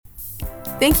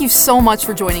Thank you so much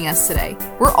for joining us today.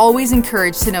 We're always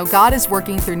encouraged to know God is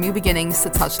working through new beginnings to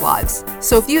touch lives.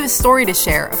 So if you have a story to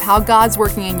share of how God's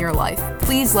working in your life,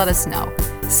 please let us know.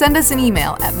 Send us an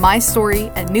email at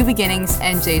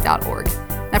mystory@newbeginningsnj.org.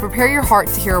 Now prepare your heart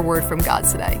to hear a word from God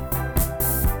today.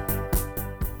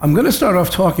 I'm going to start off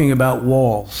talking about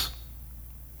walls.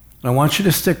 I want you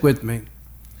to stick with me.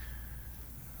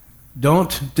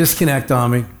 Don't disconnect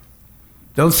on me.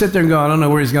 Don't sit there and go, I don't know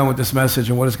where he's going with this message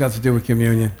and what it's got to do with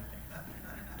communion.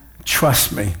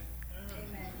 Trust me.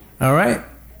 All right?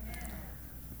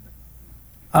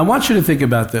 I want you to think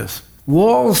about this.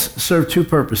 Walls serve two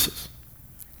purposes.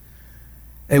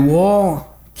 A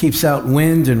wall keeps out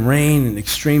wind and rain and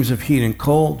extremes of heat and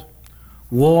cold.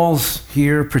 Walls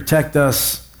here protect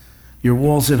us. Your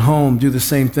walls at home do the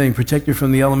same thing. Protect you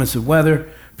from the elements of weather.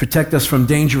 Protect us from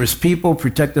dangerous people.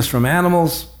 Protect us from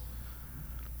animals.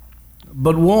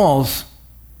 But walls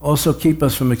also keep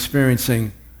us from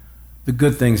experiencing the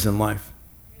good things in life.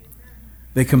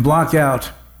 They can block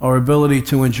out our ability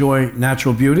to enjoy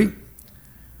natural beauty.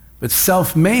 But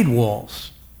self-made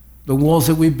walls, the walls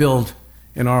that we build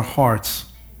in our hearts,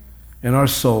 in our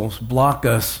souls, block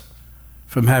us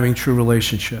from having true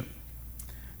relationship.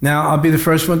 Now, I'll be the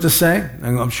first one to say,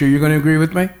 and I'm sure you're going to agree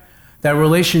with me, that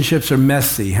relationships are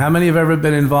messy. How many have ever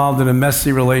been involved in a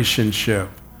messy relationship?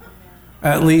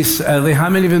 At least how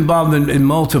many have been involved in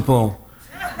multiple?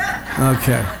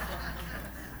 Okay.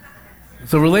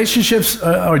 So relationships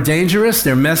are dangerous,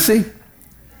 they're messy.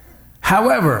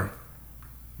 However,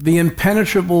 the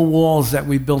impenetrable walls that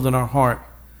we build in our heart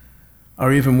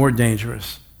are even more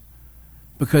dangerous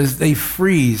because they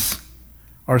freeze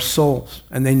our souls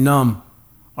and they numb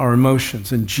our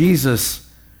emotions. And Jesus,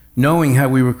 knowing how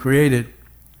we were created,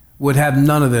 would have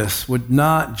none of this,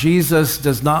 Jesus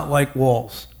does not like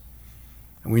walls.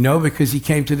 And we know because he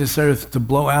came to this earth to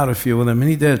blow out a few of them, and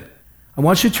he did. I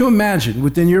want you to imagine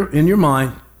in your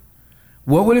mind,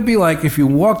 what would it be like if you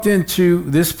walked into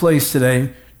this place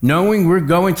today, knowing we're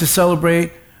going to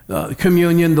celebrate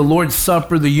communion, the Lord's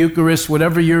Supper, the Eucharist,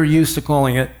 whatever you're used to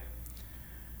calling it,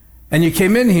 and you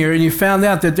came in here and you found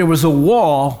out that there was a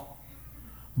wall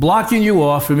blocking you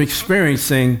off from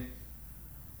experiencing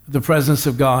the presence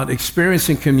of God,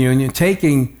 experiencing communion,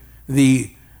 taking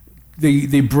the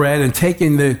bread and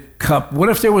taking the cup. What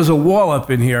if there was a wall up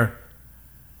in here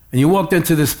and you walked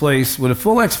into this place with a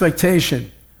full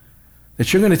expectation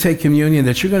that you're going to take communion,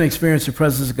 that you're going to experience the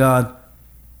presence of God,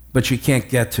 but you can't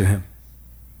get to him?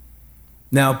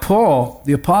 Now, Paul,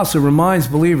 the apostle, reminds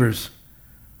believers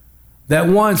that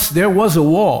once there was a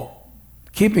wall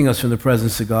keeping us from the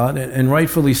presence of God, and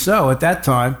rightfully so at that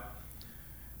time.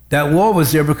 That wall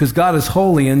was there because God is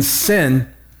holy and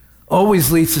sin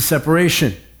always leads to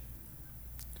separation.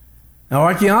 Now,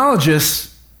 archaeologists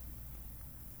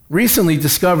recently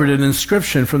discovered an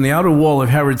inscription from the outer wall of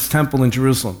Herod's temple in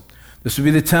Jerusalem. This would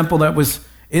be the temple that was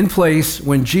in place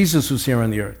when Jesus was here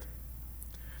on the earth.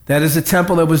 That is a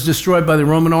temple that was destroyed by the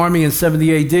Roman army in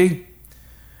 70 AD.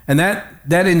 And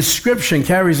that inscription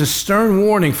carries a stern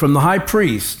warning from the high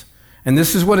priest. And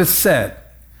this is what it said.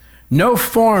 No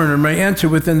foreigner may enter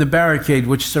within the barricade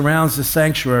which surrounds the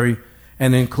sanctuary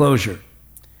and enclosure.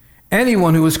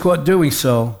 Anyone who is caught doing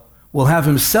so will have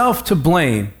himself to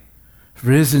blame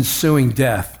for his ensuing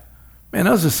death. Man,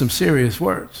 those are some serious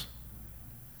words.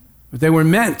 But they were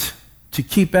meant to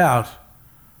keep out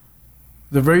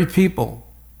the very people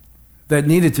that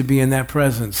needed to be in that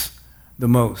presence the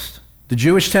most. The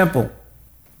Jewish temple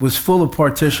was full of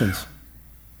partitions.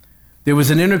 There was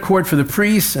an inner court for the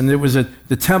priests, and there was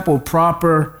the temple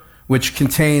proper, which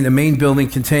contained the main building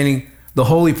containing the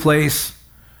holy place.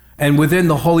 And within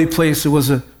the holy place, there was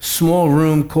a small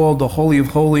room called the Holy of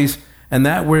Holies, and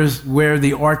that was where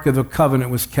the Ark of the Covenant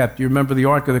was kept. You remember the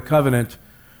Ark of the Covenant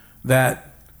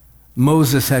that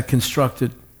Moses had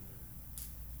constructed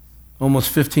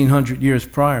almost 1,500 years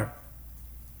prior.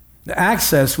 The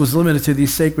access was limited to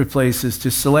these sacred places to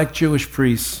select Jewish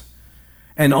priests,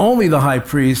 and only the high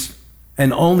priest,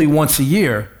 and only once a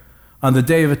year on the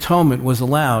Day of Atonement, was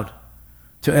allowed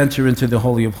to enter into the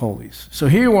Holy of Holies. So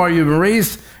here you are, you've been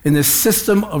raised in this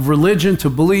system of religion to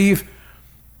believe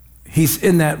he's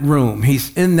in that room,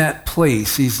 he's in that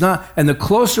place, he's not, and the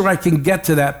closer I can get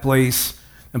to that place,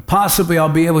 and possibly I'll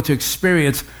be able to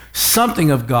experience something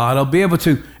of God, I'll be able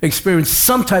to experience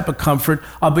some type of comfort,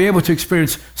 I'll be able to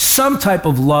experience some type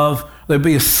of love, there'll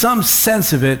be some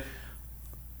sense of it,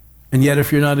 and yet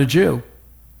if you're not a Jew,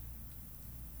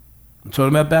 I'm talking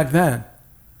about back then,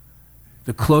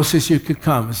 the closest you could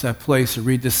come is that place to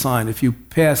read the sign. If you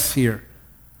pass here,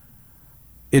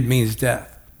 it means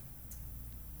death.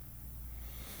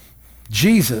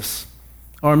 Jesus,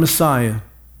 our Messiah,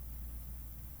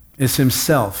 is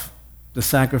himself, the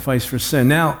sacrifice for sin.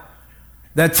 Now,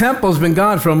 that temple's been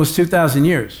gone for almost 2,000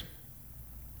 years.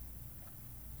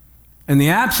 And the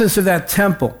absence of that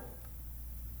temple,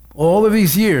 all of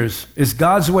these years, is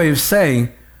God's way of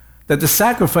saying that the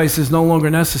sacrifice is no longer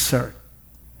necessary.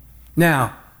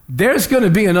 Now, there's going to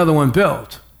be another one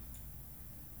built.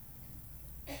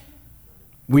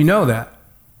 We know that.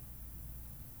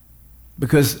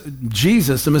 Because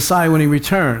Jesus, the Messiah, when he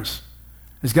returns,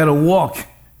 has got to walk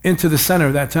into the center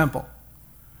of that temple.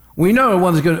 We know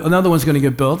another one's going to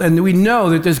get built, and we know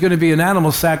that there's going to be an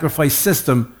animal sacrifice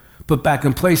system put back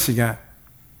in place again.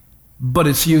 But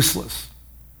it's useless.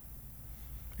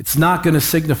 It's not going to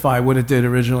signify what it did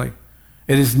originally.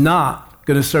 It is not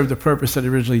going to serve the purpose that it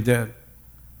originally did.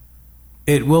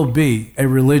 It will be a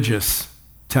religious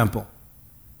temple.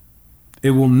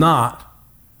 It will not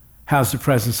house the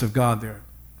presence of God there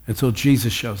until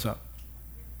Jesus shows up.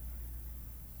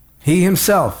 He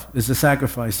himself is the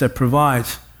sacrifice that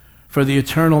provides for the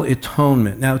eternal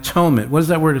atonement. Now, atonement, what does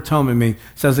that word atonement mean?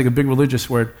 Sounds like a big religious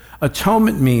word.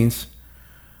 Atonement means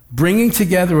bringing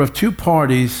together of two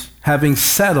parties having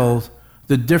settled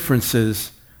the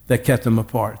differences that kept them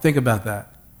apart. Think about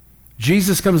that.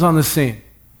 Jesus comes on the scene,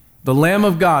 the Lamb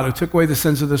of God who took away the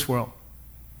sins of this world.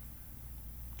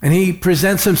 And he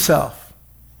presents himself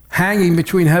hanging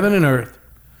between heaven and earth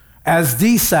as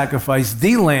the sacrifice,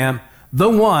 the Lamb, the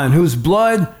one whose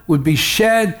blood would be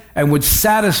shed and would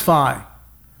satisfy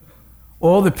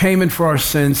all the payment for our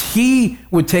sins. He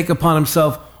would take upon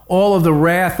himself all of the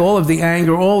wrath, all of the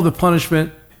anger, all of the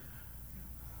punishment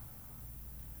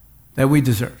that we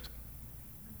deserved.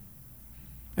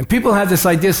 And people have this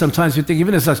idea sometimes, we think,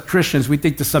 even as us Christians, we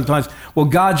think this sometimes, well,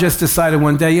 God just decided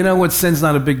one day, you know what, sin's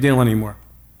not a big deal anymore.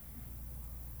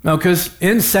 No, because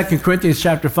in 2 Corinthians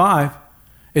chapter 5,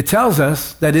 it tells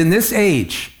us that in this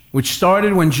age, which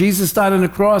started when Jesus died on the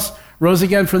cross, rose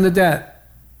again from the dead,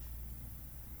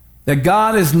 that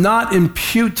God is not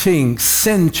imputing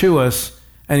sin to us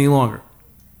any longer.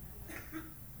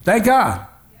 Thank God.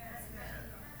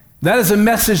 That is a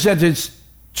message that is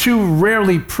too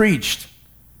rarely preached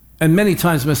and many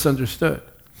times misunderstood.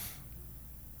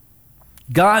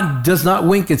 God does not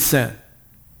wink at sin.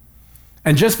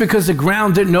 And just because the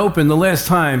ground didn't open the last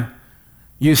time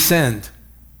you sinned,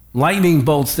 lightning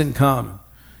bolts didn't come,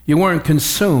 you weren't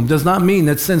consumed, does not mean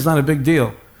that sin's not a big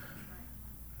deal.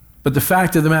 But the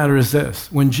fact of the matter is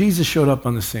this: when Jesus showed up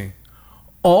on the scene,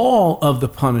 all of the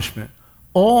punishment,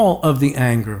 all of the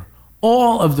anger,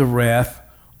 all of the wrath,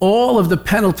 all of the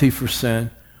penalty for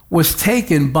sin was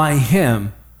taken by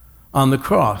him on the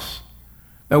cross.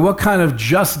 Now, what kind of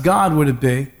just God would it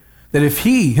be that if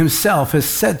he himself has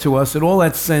said to us that all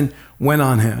that sin went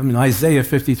on him? And Isaiah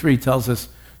 53 tells us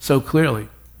so clearly.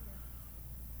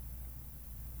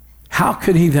 How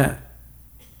could he then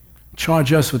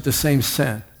charge us with the same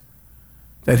sin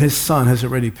that his son has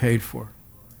already paid for?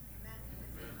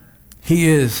 He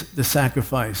is the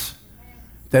sacrifice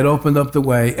that opened up the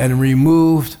way and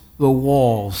removed the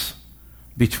walls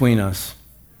between us.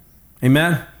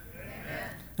 Amen? Amen?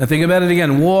 Now think about it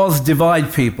again. Walls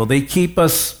divide people. They keep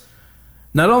us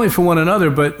not only from one another,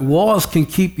 but walls can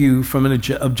keep you from an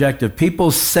objective.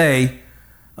 People say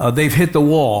they've hit the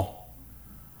wall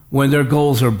when their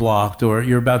goals are blocked, or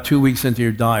you're about 2 weeks into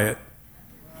your diet.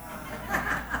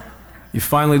 You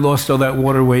finally lost all that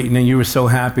water weight, and then you were so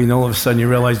happy, and all of a sudden you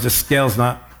realize the scale's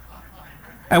not.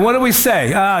 And what do we say?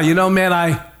 You know, man,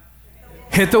 I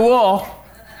hit the wall.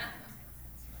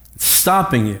 It's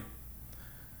stopping you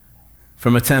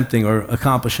from attempting or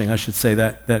accomplishing, I should say,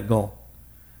 that goal.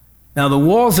 Now, the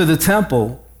walls of the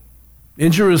temple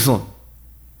in Jerusalem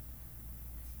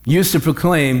used to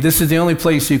proclaim, this is the only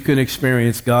place you can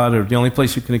experience God, or the only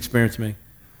place you can experience me.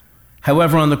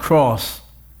 However, on the cross,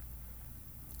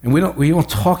 and we don't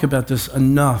talk about this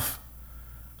enough,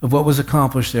 of what was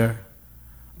accomplished there.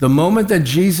 The moment that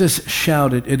Jesus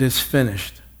shouted, "It is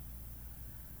finished,"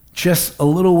 just a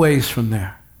little ways from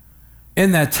there,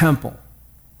 in that temple,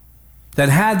 that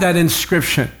had that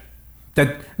inscription,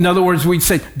 that, in other words, we'd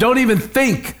say, don't even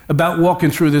think about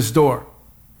walking through this door.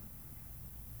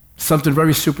 Something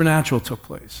very supernatural took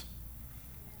place.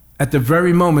 At the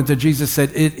very moment that Jesus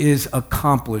said, "It is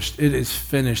accomplished, it is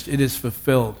finished, it is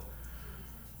fulfilled,"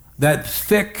 that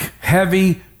thick,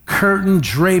 heavy curtain,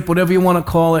 drape, whatever you want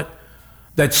to call it,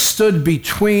 that stood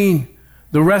between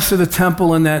the rest of the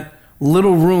temple and that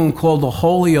little room called the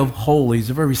Holy of Holies,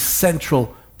 a very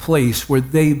central place where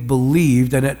they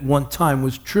believed, and at one time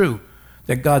was true,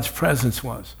 that God's presence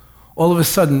was. All of a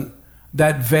sudden,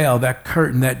 that veil, that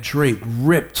curtain, that drape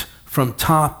ripped from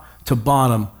top to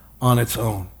bottom on its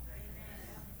own,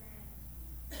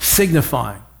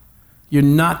 signifying You're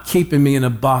not keeping me in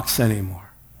a box anymore.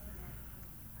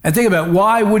 And think about,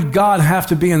 why would God have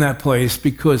to be in that place?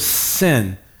 Because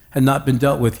sin had not been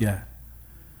dealt with yet.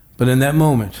 But in that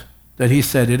moment that he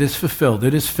said, it is fulfilled,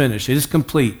 it is finished, it is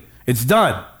complete, it's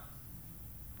done,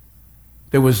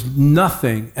 there was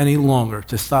nothing any longer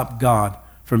to stop God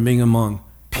from being among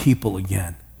people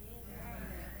again.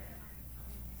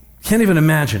 Can't even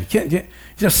imagine.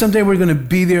 Someday we're going to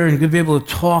be there and going to be able to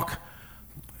talk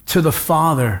to the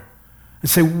Father and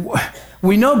say,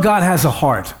 we know God has a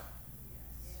heart.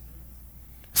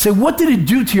 Say, what did it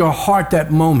do to your heart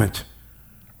that moment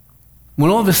when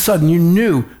all of a sudden you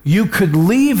knew you could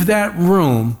leave that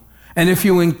room, and if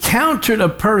you encountered a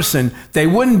person, they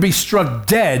wouldn't be struck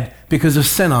dead because of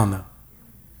sin on them?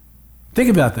 Think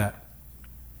about that.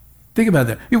 Think about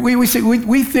that.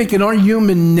 We think in our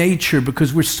human nature,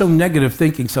 because we're so negative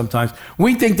thinking sometimes,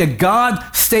 we think that God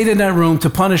stayed in that room to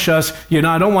punish us.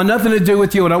 I don't want nothing to do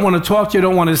with you. I don't want to talk to you. I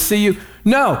don't want to see you.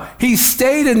 No, he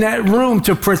stayed in that room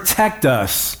to protect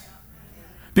us.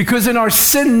 Because in our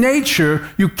sin nature,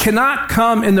 you cannot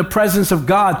come in the presence of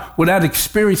God without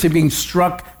experiencing being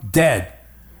struck dead.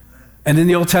 And in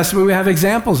the Old Testament, we have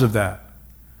examples of that.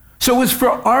 So it was for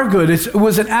our good. It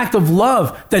was an act of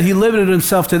love that he limited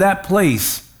himself to that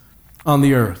place on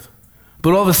the earth.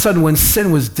 But all of a sudden, when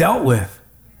sin was dealt with,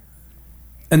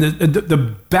 and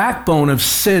the backbone of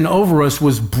sin over us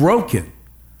was broken,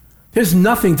 there's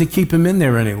nothing to keep him in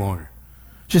there any longer.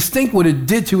 Just think what it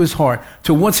did to his heart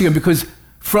to once again, because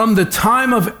from the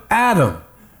time of Adam,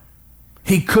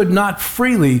 he could not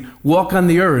freely walk on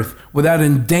the earth without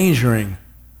endangering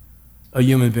a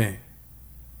human being.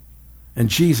 And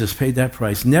Jesus paid that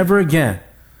price. Never again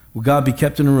will God be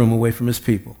kept in a room away from his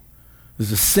people. Because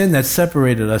the sin that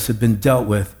separated us had been dealt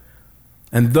with.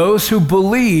 And those who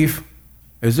believe,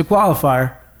 there's a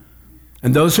qualifier,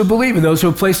 and those who believe and those who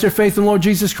have placed their faith in the Lord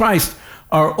Jesus Christ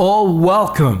are all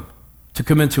welcome to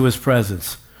come into his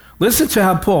presence. Listen to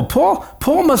how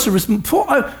Paul must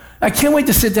have, I can't wait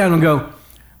to sit down and go,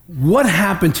 what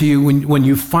happened to you when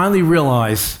you finally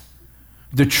realized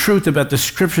the truth about the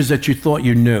scriptures that you thought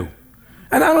you knew?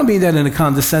 And I don't mean that in a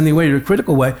condescending way or a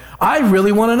critical way. I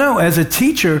really want to know. As a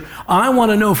teacher, I want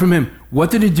to know from him,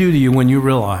 what did it do to you when you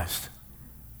realized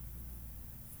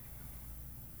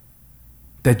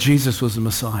that Jesus was the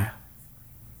Messiah?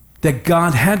 That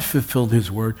God had fulfilled his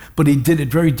word, but he did it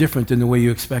very different than the way you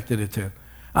expected it to.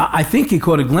 I think he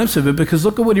caught a glimpse of it, because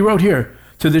look at what he wrote here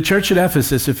to the church at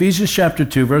Ephesus, Ephesians chapter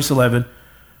 2, verse 11.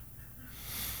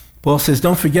 Paul says,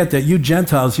 don't forget that you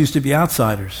Gentiles used to be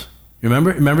outsiders.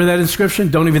 Remember that inscription?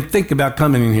 Don't even think about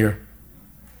coming in here.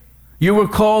 You were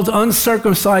called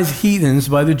uncircumcised heathens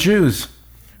by the Jews,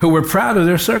 who were proud of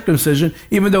their circumcision,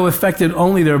 even though it affected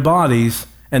only their bodies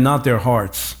and not their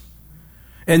hearts.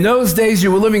 In those days,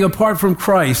 you were living apart from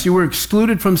Christ. You were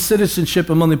excluded from citizenship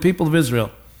among the people of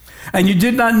Israel. And you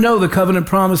did not know the covenant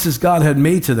promises God had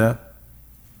made to them.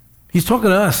 He's talking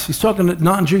to us. He's talking to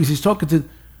non-Jews. He's talking to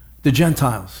the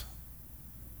Gentiles.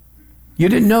 You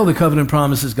didn't know the covenant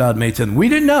promises God made to them. We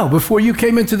didn't know. Before you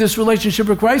came into this relationship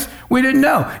with Christ, we didn't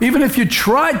know. Even if you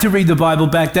tried to read the Bible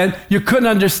back then, you couldn't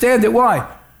understand it. Why?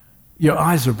 Your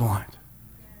eyes are blind.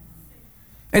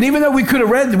 And even though we could have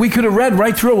read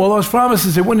right through all those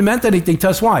promises, it wouldn't have meant anything to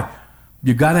us. Why?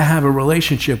 You got to have a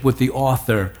relationship with the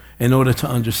author in order to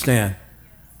understand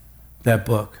that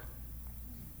book.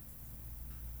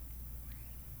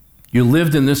 You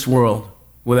lived in this world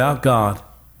without God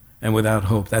and without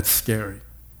hope. That's scary.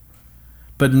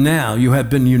 But now you have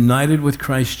been united with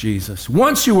Christ Jesus.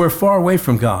 Once you were far away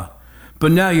from God,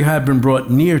 but now you have been brought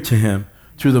near to him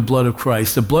through the blood of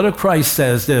Christ. The blood of Christ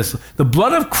says this. The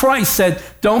blood of Christ said,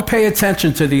 don't pay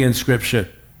attention to the inscription.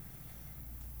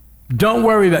 Don't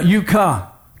worry about it. You come.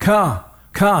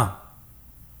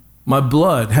 My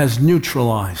blood has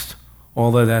neutralized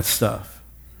all of that stuff.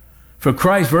 For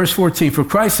Christ, verse 14, for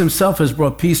Christ himself has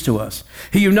brought peace to us.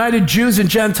 He united Jews and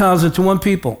Gentiles into one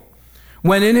people.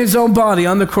 When in his own body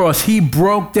on the cross, he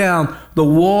broke down the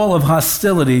wall of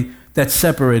hostility that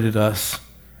separated us.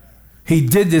 He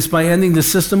did this by ending the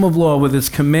system of law with its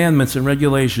commandments and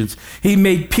regulations. He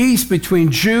made peace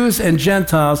between Jews and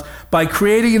Gentiles by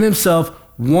creating in himself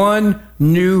one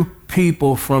new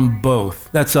people from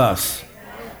both. That's us.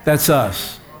 That's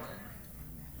us.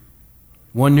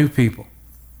 One new people.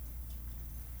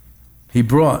 He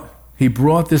brought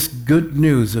this good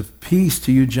news of peace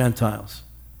to you Gentiles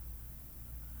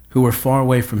who were far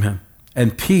away from him,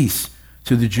 and peace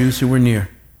to the Jews who were near.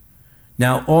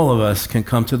 Now all of us can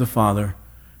come to the Father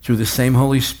through the same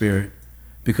Holy Spirit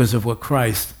because of what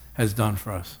Christ has done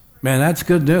for us. Man, that's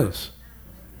good news.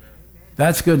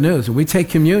 That's good news. And we take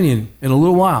communion in a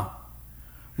little while.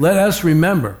 let us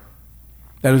remember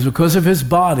that it was because of his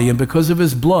body and because of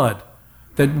his blood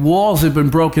that walls have been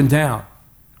broken down.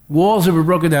 Walls have been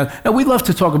broken down. And we love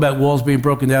to talk about walls being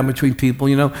broken down between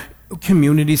people,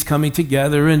 communities coming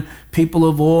together and people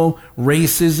of all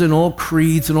races and all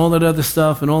creeds and all that other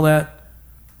stuff and all that.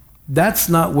 That's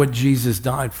not what Jesus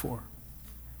died for.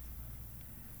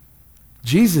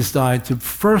 Jesus died to,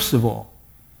 first of all,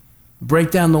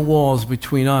 break down the walls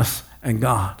between us and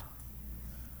God.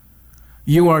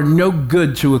 You are no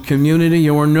good to a community.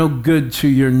 You are no good to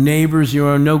your neighbors. You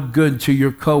are no good to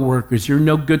your coworkers. You're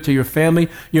no good to your family.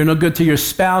 You're no good to your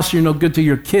spouse. You're no good to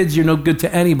your kids. You're no good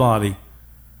to anybody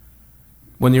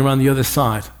when you're on the other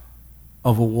side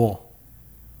of a wall.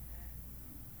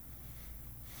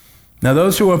 Now,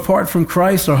 those who are apart from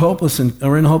Christ are hopeless and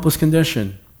are in a hopeless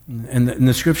condition. And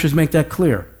the scriptures make that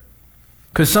clear.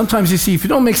 Because sometimes you see, if you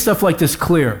don't make stuff like this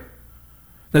clear,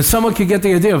 then someone could get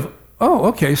the idea of, oh,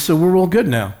 okay, so we're all good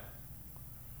now.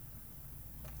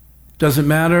 Doesn't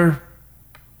matter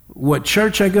what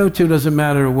church I go to, doesn't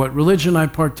matter what religion I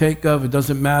partake of, it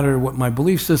doesn't matter what my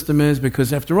belief system is,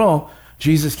 because after all,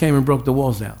 Jesus came and broke the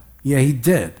walls down. Yeah, he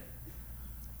did.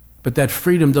 But that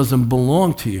freedom doesn't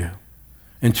belong to you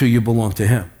until you belong to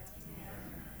him.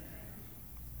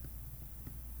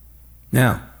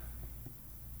 Now,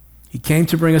 he came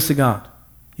to bring us to God.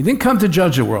 He didn't come to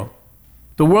judge the world.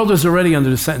 The world is already under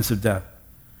the sentence of death.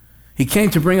 He came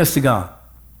to bring us to God,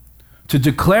 to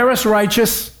declare us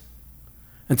righteous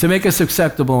and to make us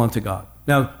acceptable unto God.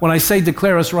 Now, when I say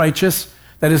declare us righteous,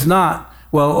 that is not,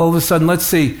 well, all of a sudden, let's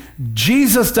see,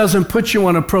 Jesus doesn't put you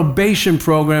on a probation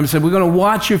program and say, we're going to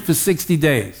watch you for 60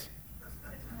 days.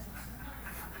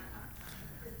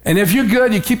 And if you're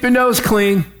good, you keep your nose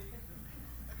clean,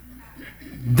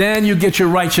 then you get your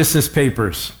righteousness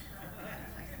papers.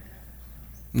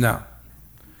 No.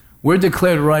 We're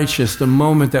declared righteous the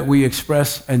moment that we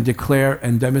express and declare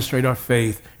and demonstrate our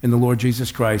faith in the Lord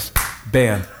Jesus Christ.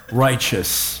 Bam,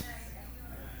 righteous.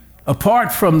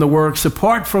 Apart from the works,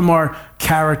 apart from our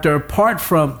character, apart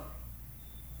from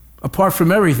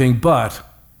everything but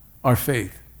our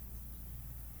faith.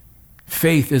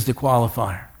 Faith is the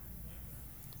qualifier.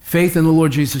 Faith in the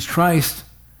Lord Jesus Christ,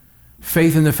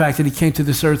 faith in the fact that he came to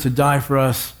this earth to die for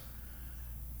us,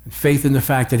 and faith in the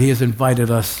fact that he has invited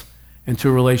us into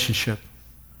a relationship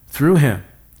through him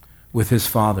with his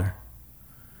Father.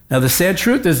 Now, the sad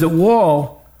truth is the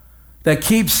wall that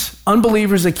keeps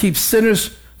unbelievers, that keeps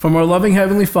sinners from our loving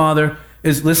Heavenly Father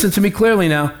is, listen to me clearly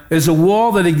now, is a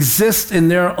wall that exists in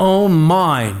their own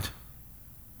mind.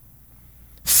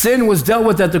 Sin was dealt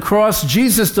with at the cross.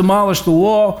 Jesus demolished the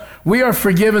wall. We are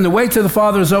forgiven. The way to the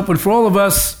Father is open for all of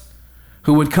us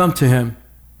who would come to him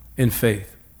in faith.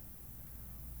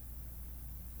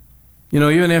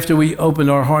 Even after we opened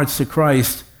our hearts to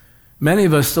Christ, many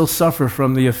of us still suffer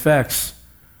from the effects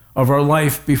of our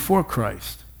life before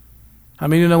Christ. How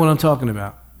many of you know what I'm talking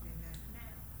about?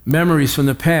 Memories from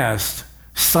the past,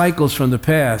 cycles from the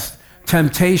past,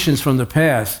 temptations from the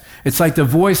past. It's like the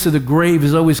voice of the grave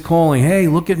is always calling, hey,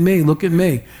 look at me, look at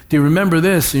me. Do you remember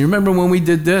this? And you remember when we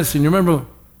did this? And you remember?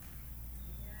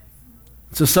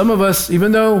 So some of us,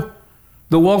 even though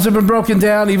the walls have been broken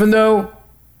down, even though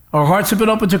our hearts have been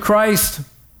open to Christ,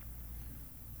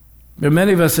 there are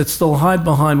many of us that still hide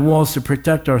behind walls to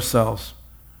protect ourselves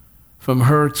from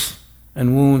hurts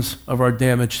and wounds of our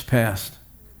damaged past.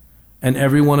 And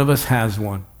every one of us has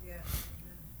one.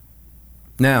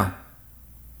 Now,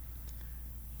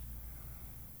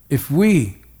 if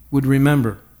we would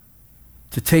remember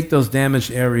to take those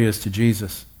damaged areas to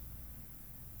Jesus,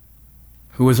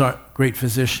 who is our great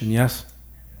physician, yes?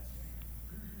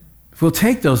 If we'll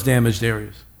take those damaged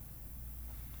areas,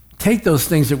 take those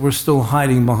things that we're still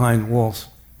hiding behind walls.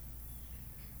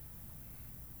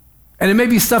 And it may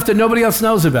be stuff that nobody else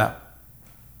knows about,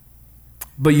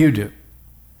 but you do.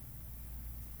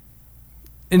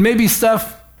 It may be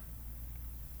stuff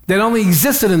that only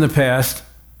existed in the past,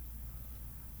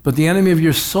 but the enemy of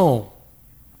your soul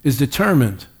is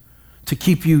determined to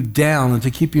keep you down and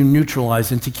to keep you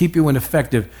neutralized and to keep you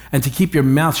ineffective and to keep your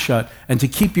mouth shut and to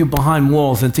keep you behind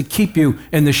walls and to keep you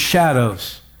in the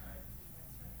shadows.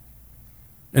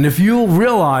 And if you'll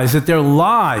realize that they're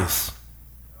lies,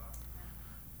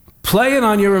 playing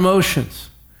on your emotions,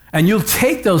 and you'll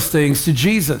take those things to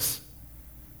Jesus.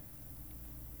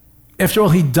 After all,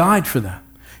 he died for them.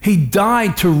 He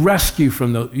died to rescue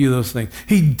from those things.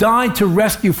 He died to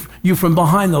rescue you from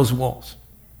behind those walls.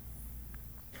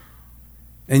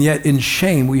 And yet, in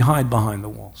shame, we hide behind the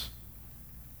walls.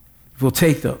 If we'll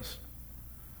take those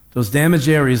damaged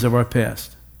areas of our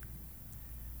past,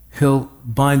 he'll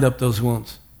bind up those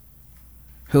wounds.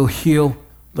 He'll heal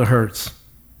the hurts.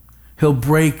 He'll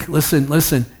break,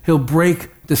 listen, he'll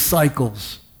break the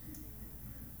cycles.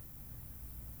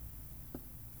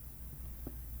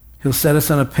 He'll set us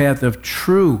on a path of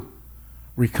true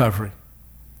recovery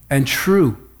and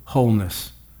true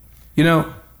wholeness. You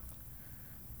know,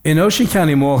 in Ocean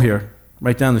County Mall here,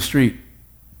 right down the street,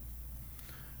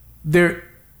 there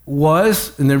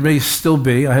was, and there may still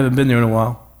be, I haven't been there in a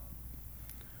while,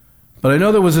 but I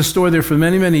know there was a store there for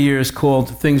many, many years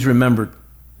called Things Remembered.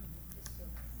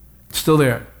 It's still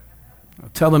there. I'll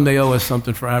tell them they owe us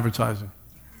something for advertising.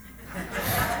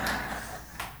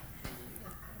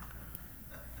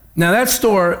 Now that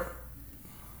store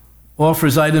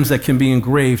offers items that can be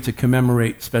engraved to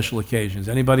commemorate special occasions.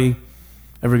 Anybody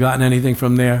ever gotten anything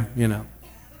from there? You know.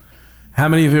 How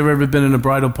many of you have ever been in a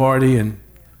bridal party and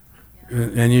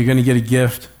you're going to get a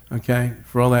gift, okay,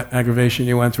 for all that aggravation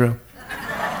you went through?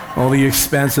 All the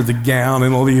expense of the gown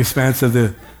and all the expense of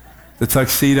the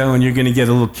tuxedo, and you're going to get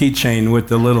a little keychain with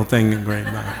the little thing engraved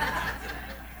on it.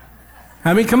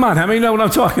 How many know what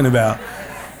I'm talking about?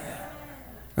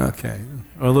 Okay.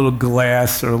 Or a little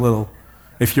glass, or a little,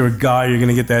 if you're a guy, you're going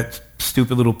to get that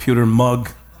stupid little pewter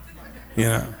mug. You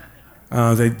know, I don't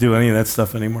know if they do any of that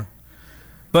stuff anymore.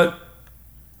 But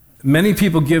many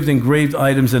people give engraved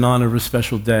items in honor of a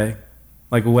special day,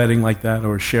 like a wedding like that,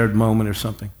 or a shared moment or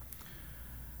something.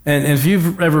 And if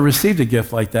you've ever received a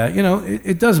gift like that, you know,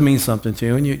 it does mean something to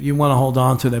you, and you want to hold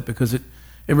on to that because it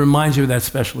reminds you of that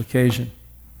special occasion.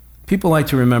 People like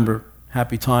to remember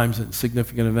happy times and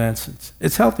significant events.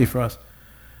 It's healthy for us.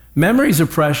 Memories are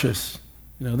precious.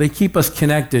 You know, they keep us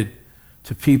connected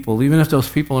to people, even if those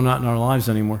people are not in our lives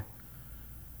anymore.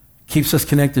 Keeps us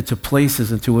connected to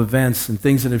places and to events and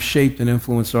things that have shaped and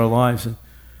influenced our lives. And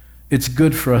it's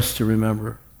good for us to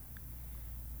remember.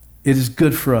 It is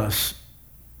good for us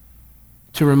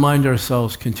to remind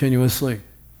ourselves continuously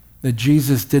that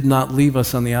Jesus did not leave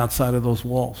us on the outside of those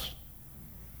walls.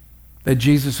 That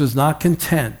Jesus was not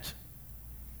content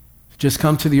to just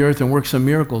come to the earth and work some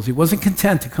miracles. He wasn't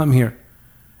content to come here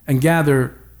and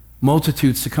gather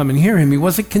multitudes to come and hear him. He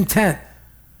wasn't content.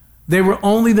 They were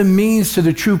only the means to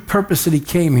the true purpose that he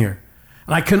came here.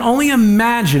 And I can only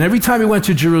imagine every time he went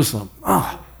to Jerusalem,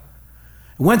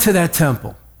 went to that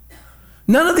temple.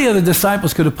 None of the other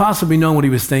disciples could have possibly known what he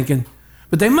was thinking,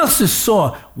 but they must have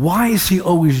saw, why is he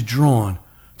always drawn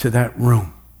to that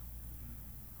room?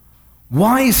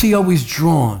 Why is he always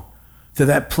drawn to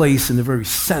that place in the very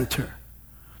center,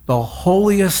 the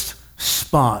holiest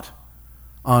spot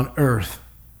on earth?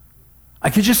 I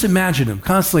could just imagine him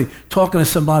constantly talking to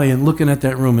somebody and looking at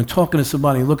that room, and talking to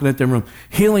somebody and looking at that room,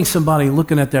 healing somebody and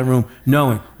looking at that room,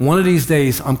 knowing one of these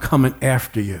days I'm coming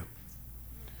after you.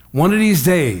 One of these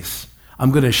days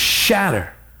I'm going to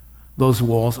shatter those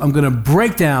walls. I'm going to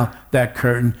break down that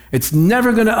curtain. It's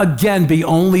never going to again be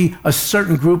only a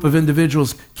certain group of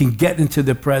individuals can get into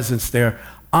the presence there.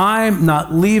 I'm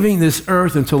not leaving this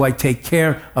earth until I take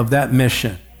care of that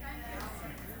mission.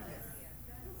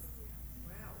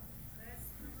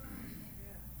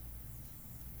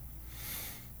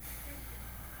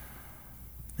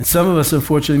 And some of us,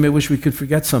 unfortunately, may wish we could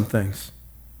forget some things.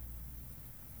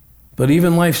 But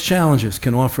even life's challenges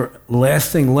can offer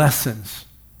lasting lessons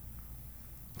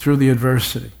through the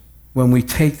adversity when we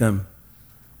take them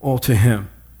all to him,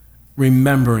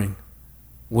 remembering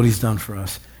what he's done for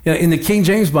us. You know, in the King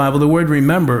James Bible, the word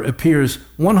remember appears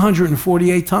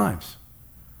 148 times.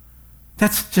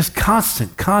 That's just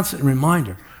constant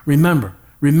reminder. Remember,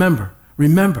 remember,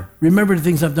 remember. Remember the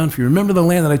things I've done for you. Remember the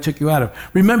land that I took you out of.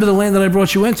 Remember the land that I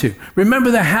brought you into. Remember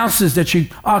the houses that you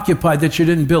occupied that you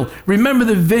didn't build. Remember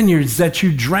the vineyards that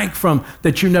you drank from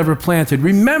that you never planted.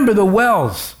 Remember the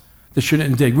wells that you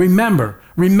didn't dig. Remember,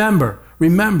 remember,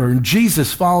 remember. And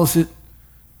Jesus follows it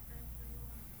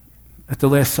at the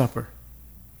Last Supper.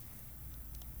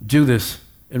 Do this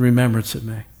in remembrance of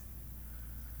me.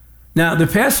 Now, the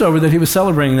Passover that he was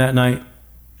celebrating that night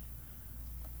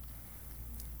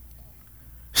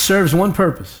serves one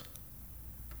purpose.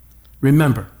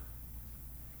 Remember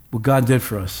what God did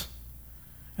for us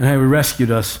and how he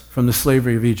rescued us from the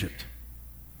slavery of Egypt.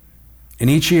 And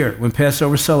each year, when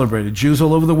Passover is celebrated, Jews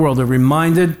all over the world are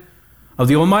reminded of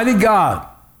the Almighty God,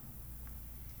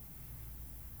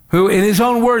 who in his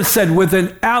own words said, with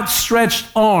an outstretched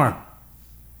arm,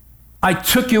 I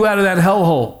took you out of that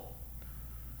hellhole.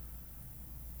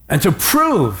 And to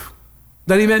prove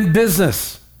that he meant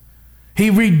business,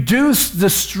 he reduced the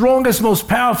strongest, most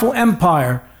powerful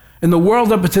empire in the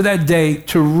world up to that day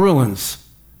to ruins,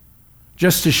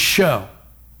 just to show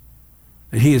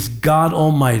that he is God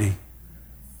Almighty.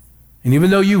 And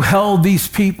even though you held these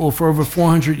people for over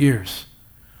 400 years,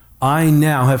 I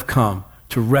now have come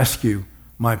to rescue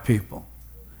my people.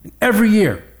 And every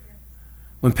year,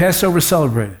 when Passover is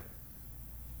celebrated,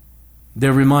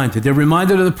 they're reminded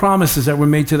of the promises that were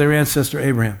made to their ancestor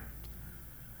Abraham.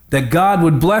 That God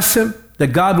would bless him, that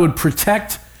God would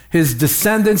protect his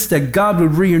descendants, that God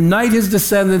would reunite his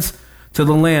descendants to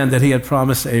the land that he had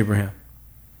promised to Abraham.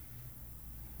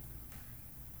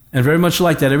 And very much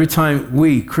like that, every time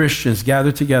we Christians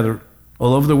gather together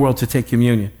all over the world to take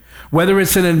communion, whether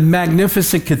it's in a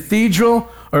magnificent cathedral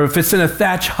or if it's in a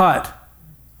thatch hut,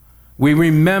 we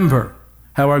remember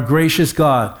how our gracious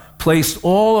God placed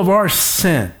all of our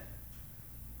sin,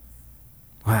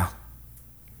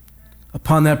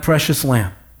 upon that precious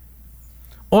lamb.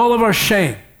 All of our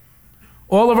shame,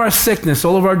 all of our sickness,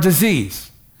 all of our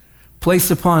disease,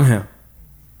 placed upon him.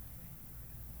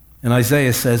 And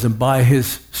Isaiah says, and by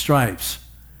his stripes,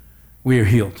 we are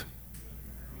healed.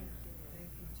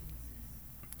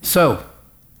 So,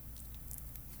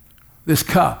 this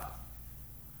cup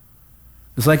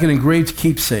is like an engraved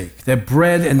keepsake. That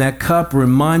bread and that cup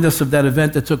remind us of that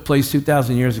event that took place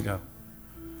 2,000 years ago.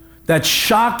 That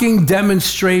shocking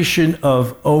demonstration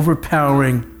of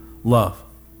overpowering love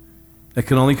that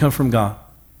can only come from God.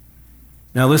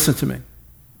 Now listen to me.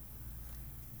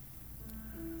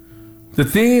 The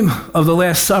theme of the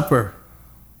Last Supper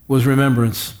was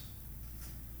remembrance.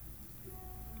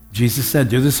 Jesus said,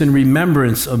 do this in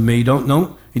remembrance of me.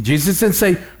 Jesus didn't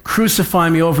say, crucify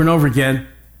me over and over again.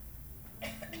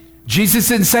 Jesus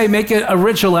didn't say, make it a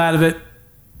ritual out of it.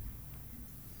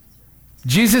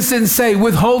 Jesus didn't say,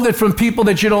 withhold it from people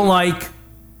that you don't like.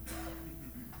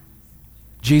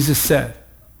 Jesus said,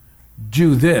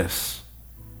 do this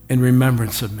in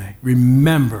remembrance of me.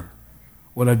 Remember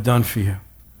what I've done for you.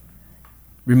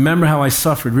 Remember how I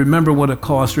suffered. Remember what it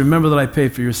cost. Remember that I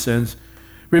paid for your sins.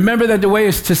 Remember that the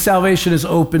way to salvation is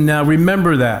open now.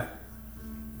 Remember that.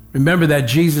 Remember that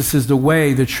Jesus is the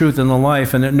way, the truth, and the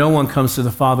life, and that no one comes to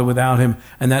the Father without him,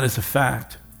 and that is a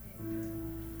fact.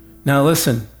 Now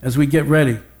listen, as we get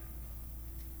ready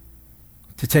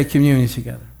to take communion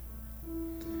together,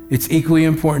 it's equally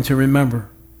important to remember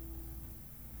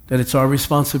that it's our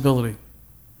responsibility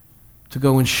to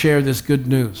go and share this good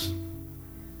news.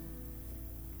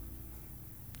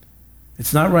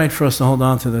 It's not right for us to hold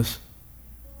on to this.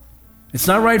 It's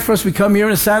not right for us to come here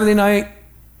on a Saturday night.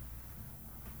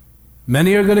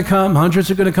 Many are going to come. Hundreds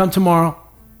are going to come tomorrow.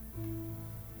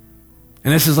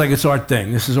 And this is like it's our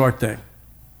thing. This is our thing.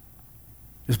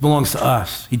 This belongs to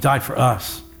us. He died for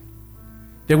us.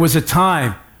 There was a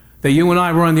time that you and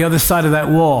I were on the other side of that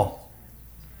wall.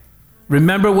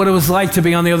 Remember what it was like to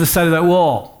be on the other side of that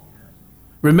wall.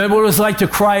 Remember what it was like to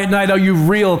cry at night, are you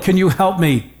real? Can you help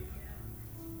me?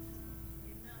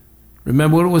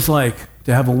 Remember what it was like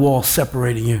to have a wall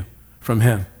separating you from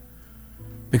him.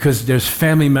 Because there's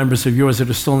family members of yours that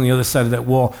are still on the other side of that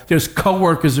wall. There's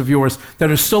co-workers of yours that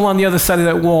are still on the other side of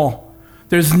that wall.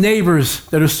 There's neighbors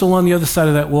that are still on the other side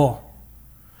of that wall.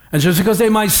 And just because they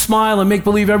might smile and make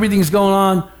believe everything's going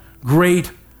on,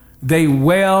 great, they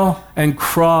wail and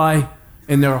cry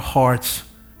in their hearts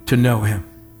to know him.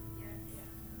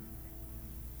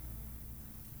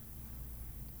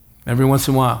 Every once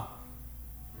in a while,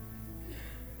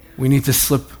 we need to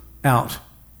slip out,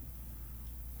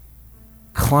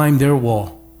 climb their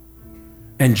wall,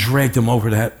 and drag them over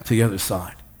to the other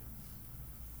side.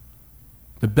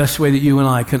 The best way that you and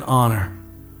I can honor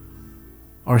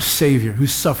our Savior who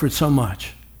suffered so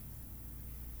much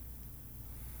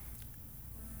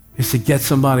is to get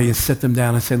somebody and sit them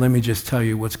down and say, let me just tell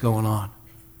you what's going on.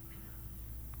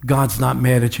 God's not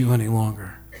mad at you any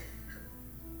longer.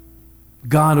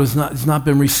 God has not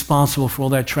been responsible for all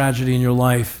that tragedy in your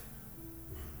life.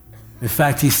 In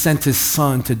fact, he sent his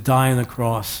son to die on the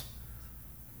cross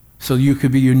so you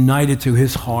could be united to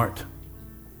his heart.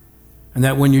 And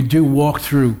that when you do walk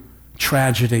through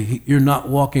tragedy, you're not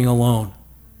walking alone.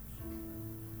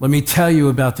 Let me tell you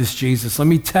about this Jesus. Let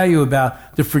me tell you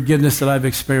about the forgiveness that I've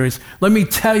experienced. Let me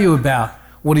tell you about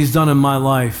what he's done in my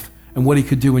life and what he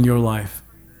could do in your life.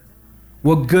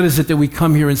 What good is it that we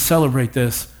come here and celebrate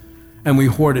this and we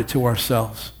hoard it to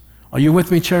ourselves? Are you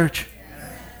with me, church?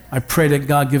 I pray that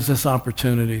God gives us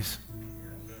opportunities.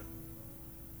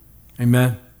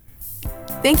 Amen.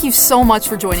 Thank you so much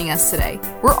for joining us today.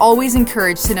 We're always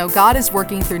encouraged to know God is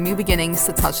working through new beginnings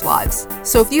to touch lives.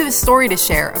 So if you have a story to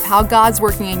share of how God's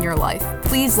working in your life,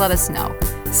 please let us know.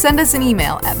 Send us an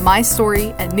email at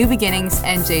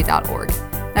mystory@newbeginningsnj.org.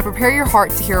 Now prepare your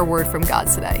heart to hear a word from God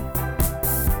today.